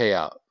 guarantee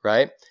payout,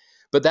 right?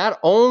 But that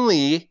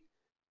only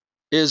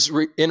is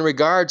in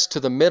regards to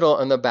the middle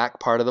and the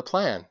back part of the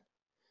plan.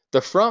 The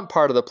front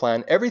part of the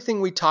plan,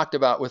 everything we talked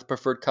about with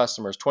preferred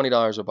customers,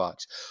 $20 a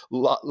box,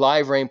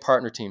 live rain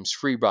partner teams,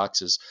 free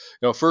boxes,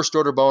 first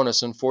order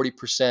bonus and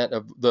 40%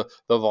 of the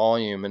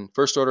volume, and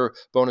first order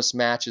bonus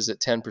matches at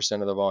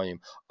 10% of the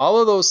volume. All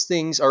of those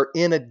things are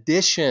in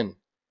addition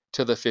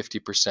to the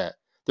 50%.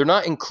 They're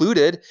not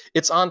included.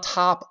 It's on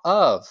top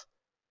of.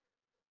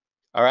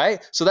 All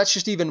right. So that's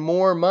just even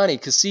more money.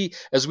 Because see,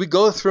 as we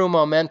go through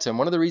momentum,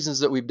 one of the reasons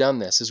that we've done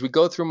this is we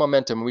go through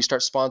momentum and we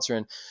start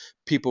sponsoring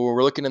people where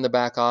we're looking in the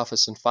back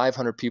office and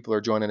 500 people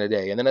are joining a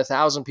day. And then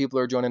 1,000 people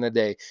are joining a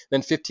day.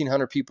 Then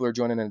 1,500 people are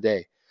joining a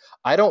day.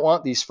 I don't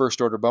want these first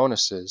order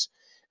bonuses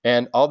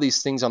and all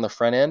these things on the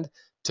front end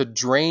to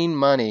drain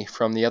money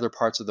from the other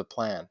parts of the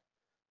plan.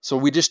 So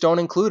we just don't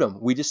include them.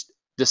 We just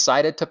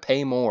decided to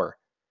pay more,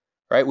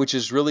 right? Which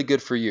is really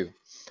good for you.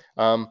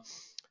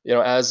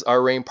 As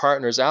our rain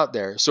partners out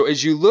there. So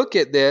as you look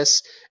at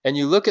this and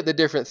you look at the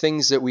different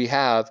things that we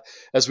have,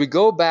 as we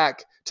go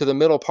back to the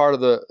middle part of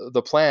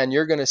the plan,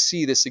 you're going to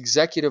see this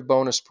executive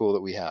bonus pool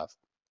that we have.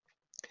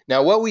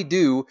 Now, what we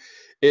do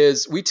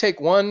is we take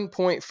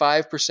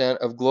 1.5%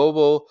 of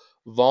global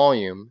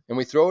volume and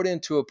we throw it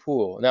into a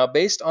pool. Now,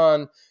 based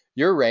on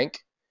your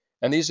rank,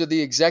 and these are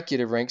the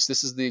executive ranks,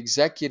 this is the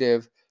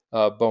executive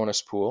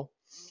bonus pool.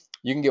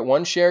 You can get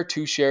 1 share,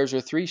 2 shares,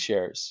 or 3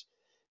 shares.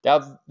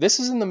 Now,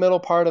 this is in the middle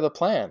part of the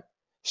plan.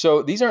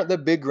 So these aren't the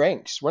big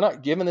ranks. We're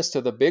not giving this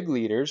to the big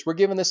leaders. We're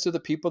giving this to the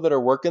people that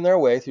are working their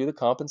way through the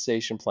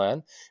compensation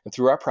plan and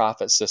through our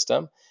profit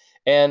system.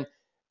 And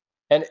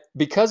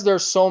because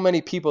there's so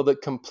many people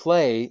that can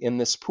play in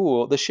this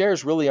pool, the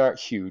shares really aren't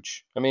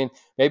huge. I mean,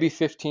 maybe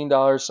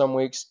 $15 some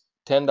weeks,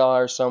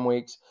 $10 some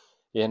weeks,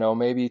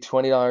 maybe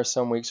 $20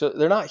 some weeks. So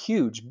they're not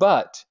huge.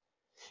 But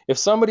if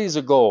somebody's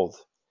a gold,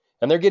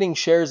 and they're getting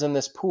shares in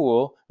this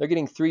pool, they're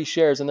getting 3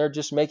 shares, and they're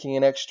just making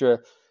an extra,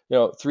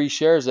 3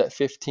 shares at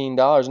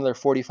 $15, and they're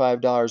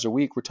 $45 a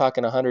week. We're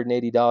talking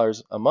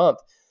 $180 a month.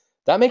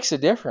 That makes a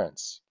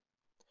difference.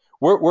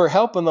 We're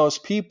helping those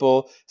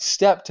people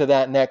step to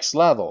that next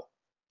level.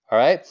 All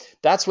right?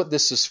 That's what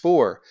this is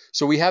for.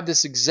 So we have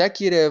this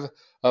executive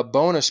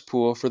bonus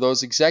pool for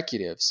those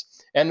executives.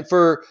 And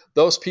for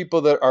those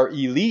people that are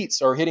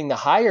elites or hitting the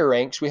higher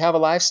ranks, we have a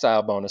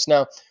lifestyle bonus.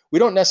 Now, we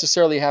don't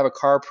necessarily have a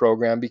car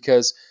program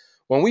because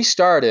when we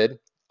started,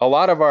 a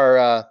lot of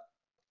our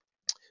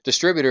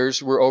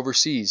distributors were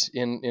overseas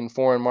in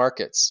foreign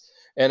markets.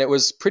 And it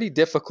was pretty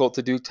difficult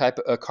to do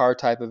a car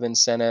type of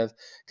incentive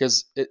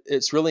because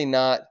it's really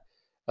not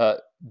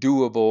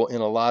doable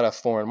in a lot of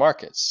foreign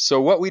markets. So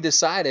what we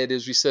decided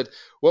is we said,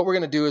 what we're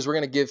going to do is we're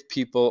going to give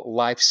people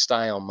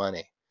lifestyle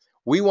money.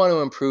 We want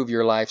to improve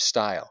your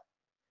lifestyle.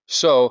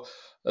 So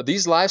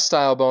these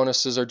lifestyle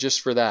bonuses are just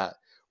for that.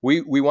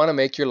 We want to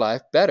make your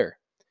life better.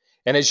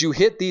 And as you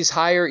hit these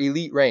higher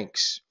elite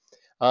ranks,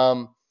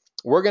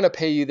 we're going to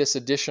pay you this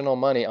additional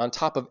money on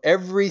top of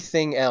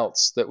everything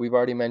else that we've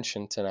already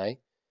mentioned tonight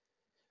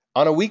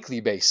on a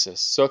weekly basis.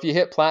 So if you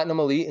hit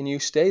Platinum Elite and you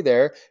stay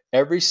there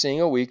every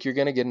single week, you're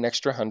going to get an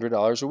extra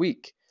 $100 a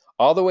week,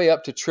 all the way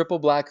up to Triple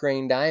Black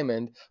Rain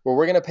Diamond, where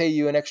we're going to pay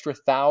you an extra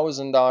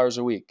 $1,000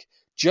 a week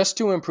just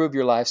to improve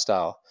your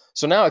lifestyle.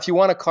 So now if you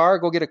want a car,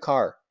 go get a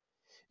car.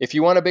 If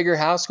you want a bigger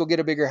house, go get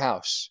a bigger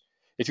house.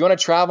 If you want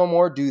to travel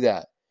more, do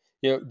that.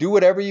 Do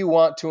whatever you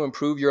want to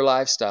improve your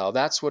lifestyle.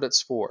 That's what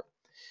it's for.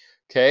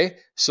 Okay,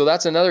 so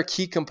that's another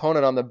key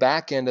component on the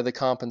back end of the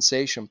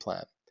compensation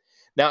plan.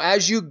 Now,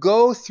 as you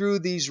go through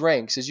these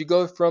ranks, as you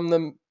go from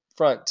the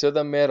front to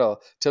the middle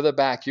to the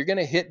back, you're going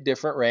to hit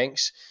different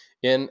ranks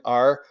in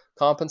our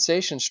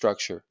compensation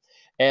structure.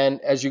 And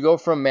as you go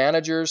from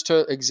managers to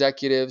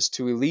executives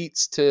to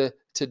elites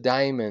to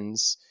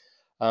diamonds,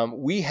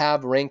 we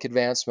have rank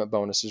advancement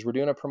bonuses. We're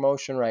doing a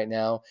promotion right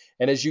now.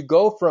 And as you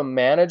go from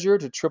manager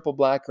to Triple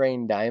Black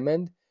Rain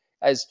Diamond,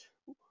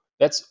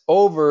 that's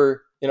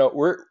over,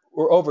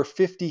 or over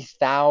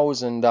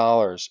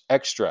 $50,000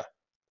 extra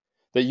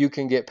that you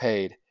can get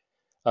paid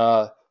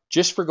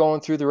just for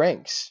going through the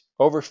ranks.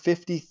 Over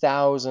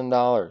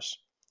 $50,000.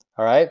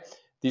 All right.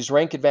 These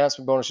rank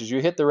advancement bonuses. You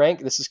hit the rank,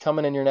 this is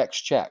coming in your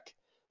next check.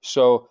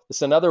 So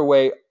it's another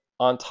way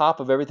on top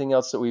of everything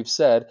else that we've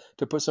said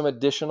to put some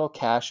additional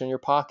cash in your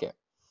pocket.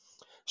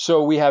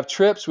 So we have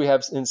trips, we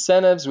have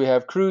incentives, we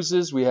have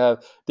cruises, we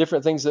have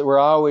different things that we're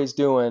always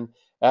doing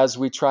as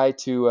we try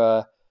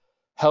to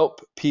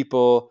help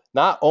people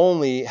not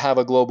only have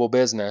a global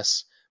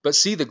business, but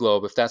see the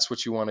globe if that's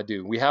what you want to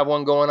do. We have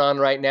one going on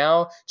right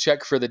now.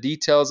 Check for the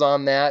details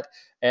on that.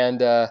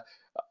 And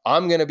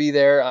I'm going to be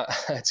there.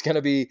 It's going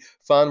to be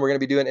fun. We're going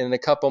to be doing it in a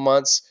couple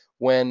months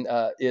when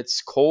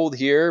it's cold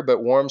here,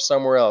 but warm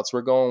somewhere else.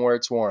 We're going where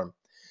it's warm.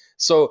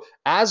 So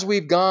as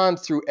we've gone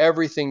through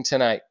everything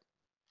tonight,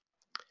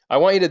 I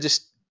want you to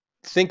just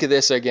think of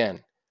this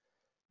again.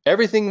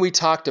 Everything we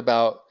talked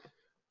about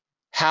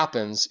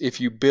happens if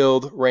you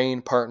build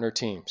rain partner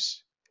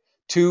teams.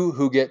 Two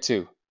who get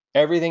two.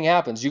 Everything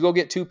happens. You go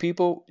get two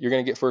people, you're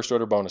going to get first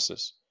order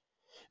bonuses.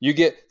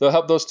 They'll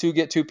help those two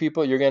get two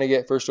people, you're going to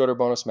get first order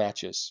bonus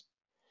matches.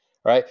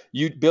 Right?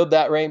 You build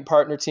that rain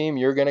partner team,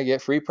 you're going to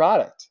get free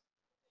product.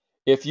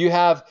 If you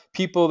have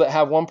people that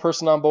have one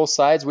person on both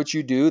sides, which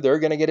you do, they're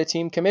going to get a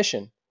team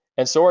commission.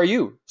 And so are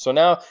you. So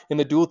now in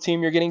the dual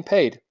team, you're getting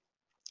paid.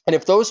 And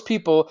if those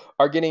people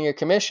are getting a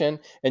commission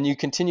and you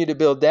continue to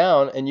build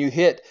down and you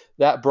hit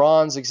that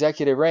bronze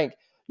executive rank,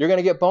 you're going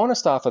to get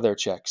bonused off of their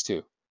checks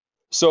too.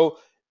 So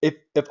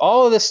if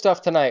all of this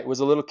stuff tonight was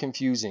a little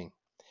confusing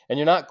and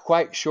you're not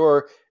quite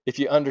sure if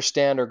you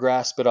understand or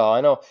grasp it all,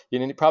 I know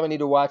you probably need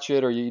to watch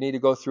it or you need to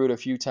go through it a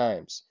few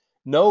times.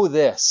 Know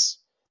this,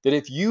 that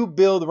if you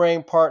build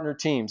rain partner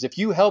teams, if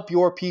you help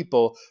your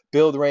people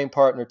build rain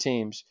partner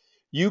teams,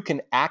 you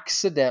can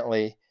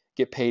accidentally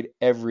get paid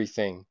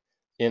everything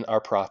in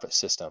our profit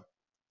system.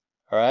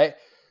 All right?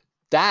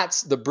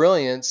 That's the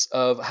brilliance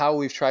of how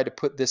we've tried to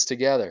put this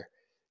together.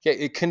 Okay,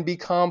 it can be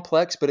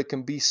complex, but it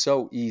can be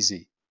so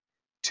easy.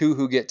 Two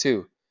who get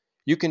two.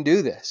 You can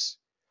do this.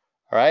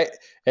 All right?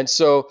 And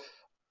so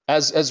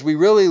as we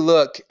really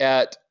look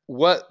at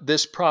what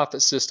this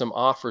profit system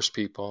offers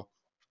people,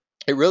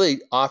 it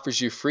really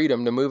offers you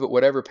freedom to move at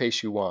whatever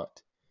pace you want.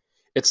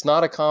 It's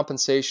not a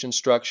compensation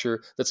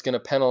structure that's going to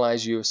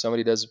penalize you if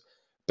somebody does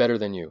better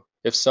than you,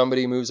 if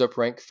somebody moves up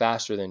rank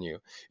faster than you,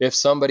 if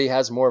somebody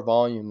has more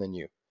volume than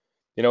you.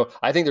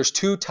 I think there's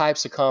two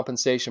types of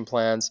compensation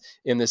plans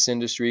in this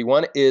industry.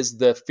 One is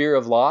the fear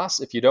of loss.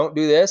 If you don't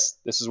do this,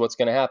 this is what's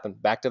going to happen.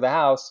 Back to the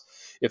house.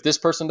 If this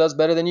person does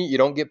better than you, you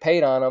don't get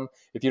paid on them.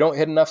 If you don't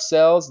hit enough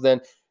sales,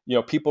 then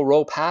people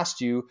roll past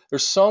you.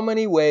 There's so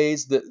many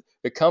ways that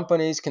the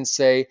companies can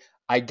say,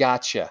 I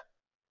gotcha.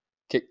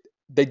 Okay.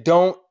 They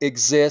don't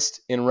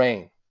exist in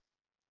rain.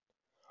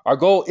 Our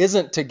goal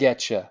isn't to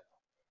get you,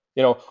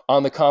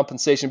 on the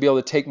compensation, be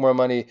able to take more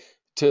money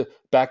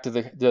back to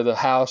the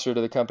house or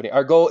to the company.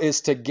 Our goal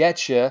is to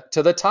get you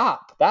to the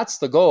top. That's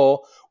the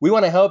goal. We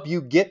want to help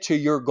you get to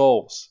your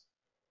goals.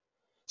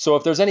 So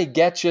if there's any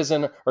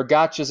getchas or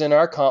gotchas in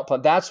our comp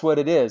plan, that's what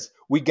it is.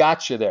 We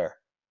got you there.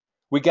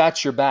 We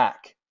got your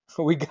back.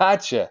 We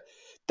got you.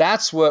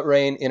 That's what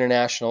Rain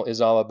International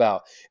is all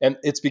about. And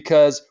it's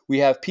because we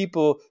have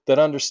people that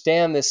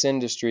understand this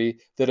industry,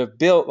 that have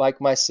built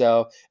like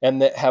myself,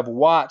 and that have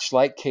watched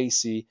like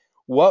Casey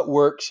what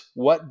works,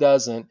 what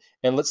doesn't,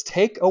 and let's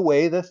take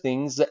away the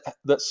things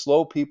that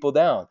slow people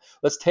down.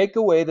 Let's take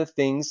away the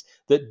things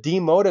that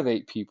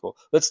demotivate people.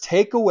 Let's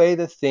take away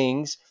the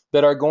things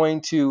that are going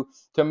to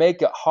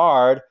make it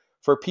hard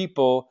for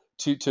people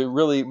to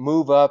really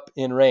move up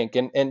in rank.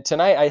 And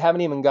tonight I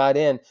haven't even got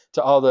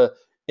into all the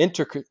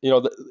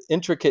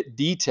intricate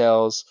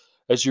details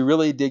as you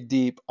really dig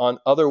deep on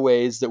other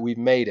ways that we've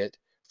made it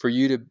for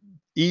you to,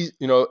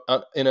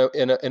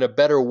 in a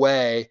better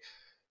way,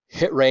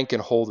 hit rank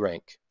and hold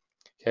rank.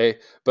 Okay.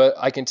 But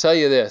I can tell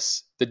you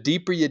this, the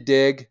deeper you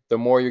dig, the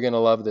more you're going to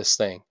love this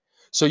thing.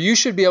 So you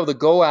should be able to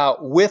go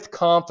out with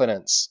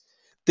confidence.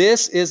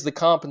 This is the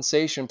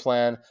compensation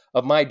plan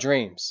of my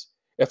dreams.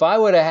 If I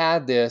would have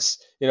had this,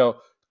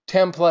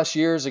 10 plus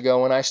years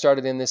ago when I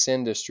started in this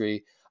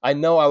industry, I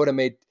know I would have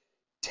made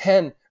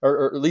 10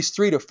 or at least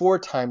 3 to 4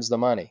 times the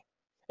money.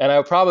 And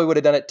I probably would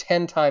have done it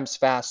 10 times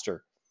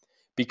faster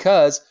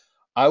because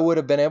I would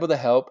have been able to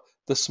help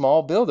the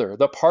small builder,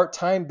 the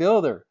part-time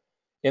builder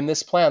in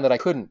this plan that I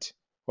couldn't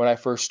when I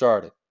first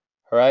started.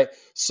 All right.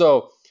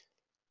 So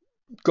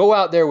go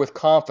out there with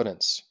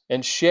confidence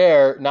and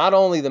share not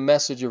only the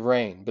message of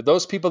Rain, but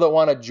those people that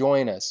want to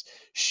join us,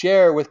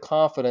 share with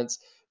confidence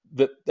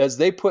that as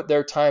they put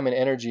their time and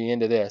energy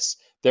into this,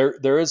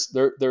 there's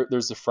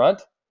the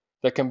front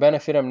that can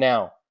benefit them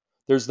now.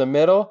 There's the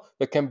middle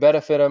that can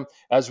benefit them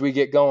as we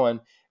get going.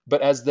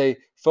 But as they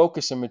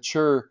focus and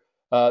mature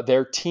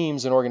their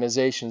teams and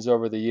organizations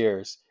over the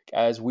years,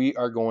 as we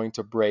are going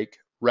to break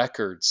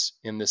records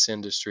in this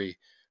industry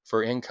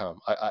for income.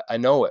 I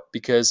know it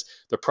because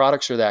the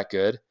products are that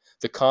good.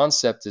 The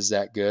concept is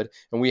that good.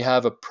 And we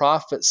have a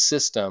profit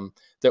system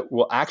that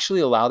will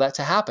actually allow that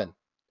to happen.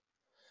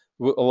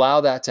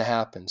 allow that to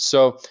happen.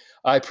 So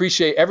I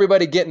appreciate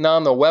everybody getting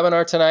on the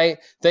webinar tonight.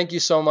 Thank you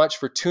so much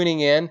for tuning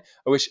in.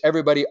 I wish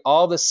everybody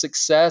all the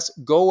success.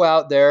 Go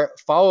out there,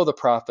 follow the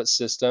profit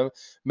system.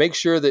 Make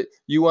sure that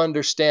you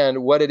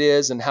understand what it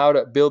is and how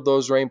to build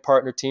those rain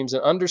partner teams,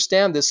 and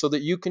understand this so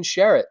that you can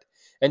share it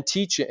and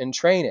teach it and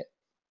train it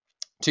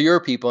to your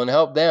people and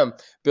help them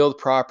build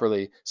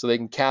properly so they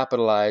can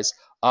capitalize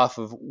off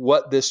of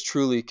what this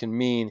truly can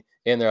mean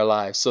in their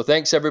lives. So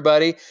thanks,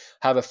 everybody.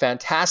 Have a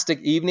fantastic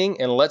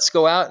evening, and let's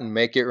go out and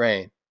make it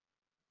rain.